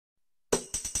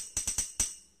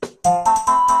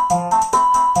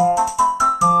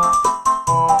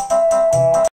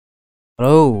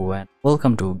Hello and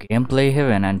welcome to Gameplay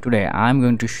Heaven, and today I'm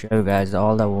going to show you guys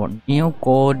all the new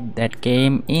code that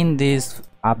came in this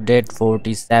update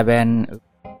 47,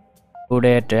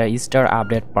 included Easter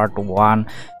update part 1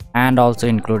 and also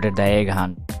included the egg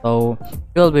hunt. So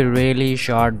it will be really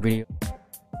short video.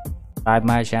 Subscribe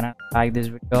my channel, like this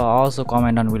video, also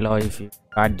comment down below if you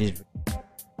tried this video.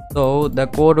 So the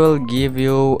code will give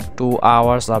you 2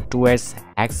 hours of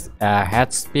 2x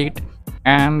head speed,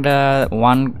 and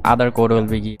one other code will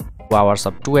be 2 hours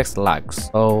of 2x luck.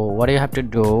 So what you have to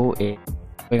do is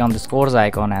click on the scores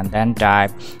icon and then type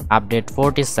update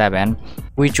 47,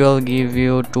 which will give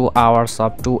you 2 hours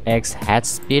of 2x head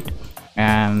speed,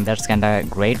 and that's kinda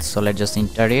great. So let's just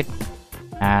enter it,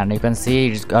 and you can see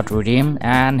it's got redeemed.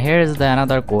 And here is the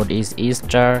another code is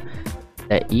Easter,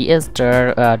 the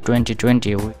Easter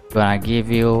 2020, which gonna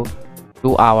give you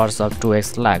 2 hours of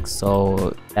 2x luck.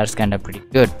 So that's kind of pretty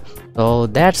good. So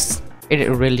that's a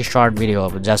really short video,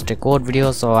 just a code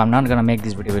video, so I'm not gonna make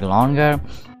this video a bit longer.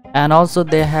 And also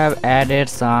they have added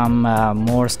some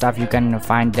more stuff. You can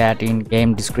find that in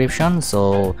game description.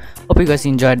 So hope you guys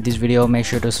enjoyed this video. Make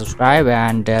sure to subscribe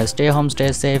and stay home,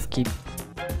 stay safe, keep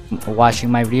watching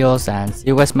my videos, and see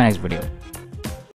you guys in my next video.